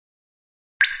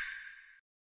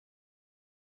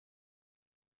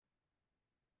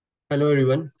Hello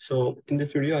everyone. So in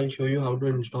this video, I'll show you how to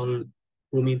install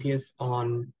Prometheus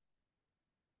on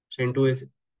CentOS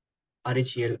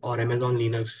RHEL or Amazon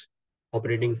Linux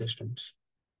operating systems.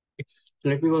 So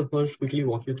let me first quickly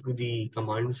walk you through the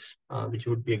commands which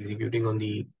would be executing on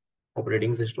the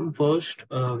operating system. First,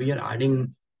 we are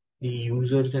adding the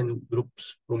users and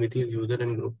groups, Prometheus user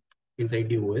and group inside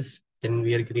the OS. Then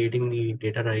we are creating the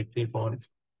data directory for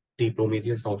the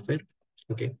Prometheus software.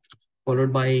 Okay.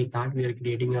 Followed by that, we are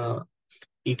creating a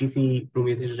etc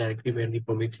Prometheus directory where the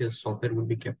Prometheus software would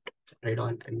be kept, right,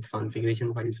 on, and its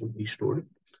configuration files will be stored.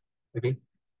 Okay.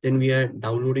 Then we are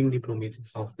downloading the Prometheus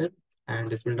software,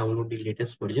 and this will download the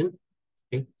latest version.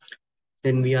 Okay.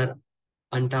 Then we are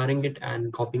untarring it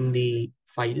and copying the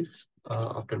files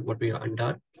after what we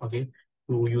untar. Okay.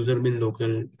 To user bin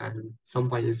local, and some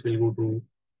files will go to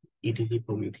etc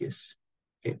Prometheus.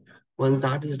 Okay. Once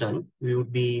that is done, we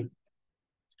would be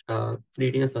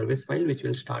creating a service file which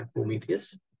will start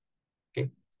Prometheus. Okay.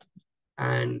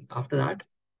 And after that,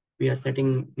 we are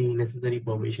setting the necessary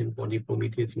permission for the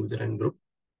Prometheus user and group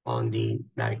on the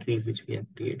directories which we have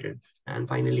created. And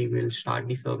finally, we'll start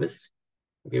the service.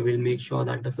 Okay, we'll make sure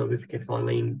that the service gets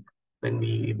online when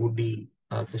we boot the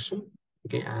system.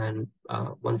 Okay, and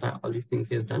once all these things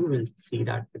is done, we'll see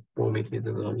that the Prometheus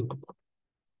is running.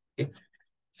 Okay,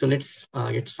 so let's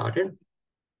get started.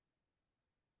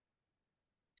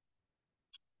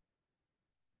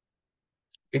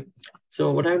 Okay,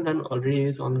 so what I've done already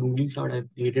is on Google Cloud,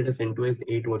 I've created a CentOS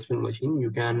 8 virtual machine.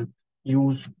 You can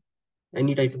use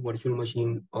any type of virtual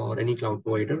machine or any cloud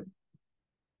provider.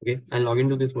 Okay, I'll log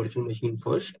into this virtual machine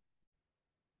first.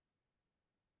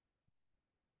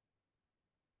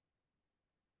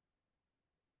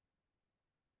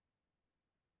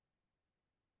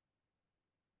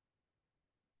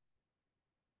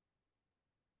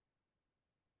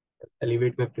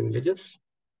 Elevate my privileges.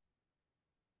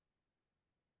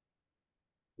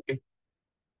 Okay,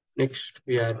 next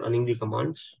we are running the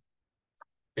commands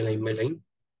line by line.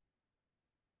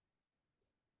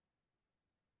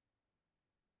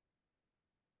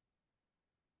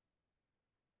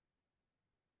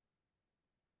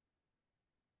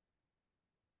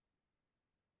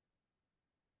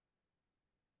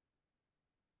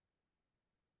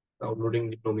 Downloading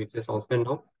the Prometheus software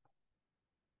now.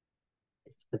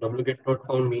 The wget not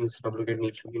found means wget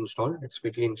needs to be installed. Let's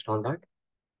quickly install that.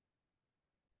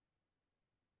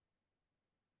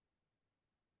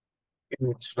 Okay,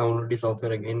 let's download the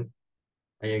software again.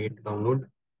 I get to download.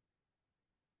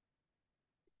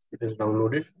 It is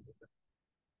downloaded.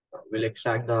 We'll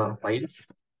extract the files.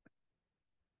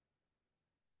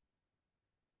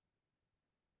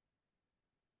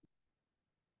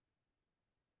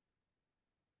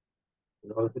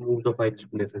 We'll also move the files to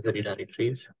necessary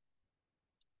directories.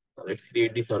 Let's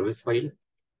create the service file.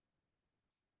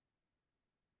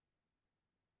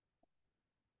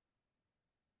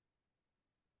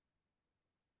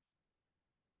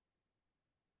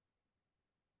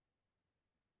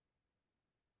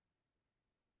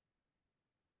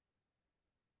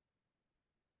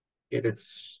 Okay,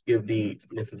 let's give the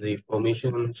necessary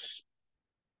permissions.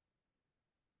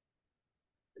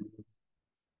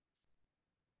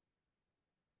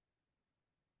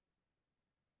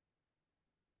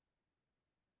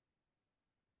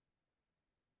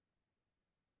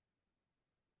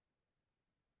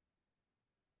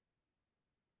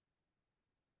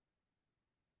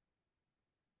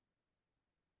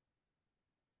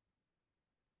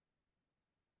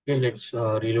 Okay, let's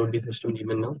reload the system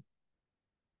daemon now.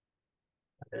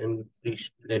 And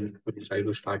then we'll try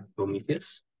to start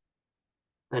Prometheus.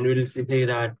 And we'll say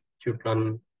that should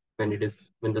run when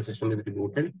the system is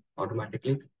rebooted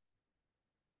automatically.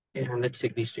 Okay, and let's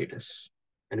check the status.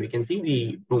 And we can see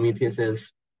the Prometheus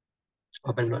is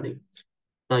up and running.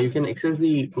 Now you can access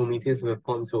the Prometheus web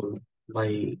console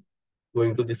by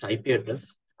going to this IP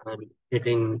address and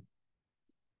hitting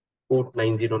port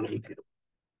 9090.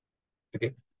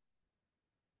 Okay.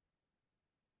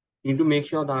 You need to make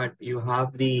sure that you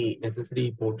have the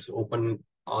necessary ports open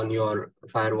on your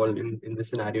firewall. In this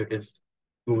scenario, it is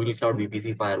Google Cloud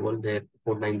VPC firewall. There,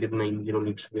 port 9090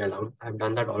 needs to be allowed. I've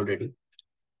done that already.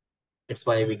 That's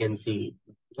why we can see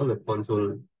the web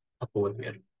console up over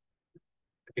here.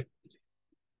 Okay.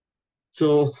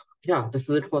 So yeah, this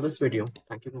is it for this video.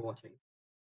 Thank you for watching.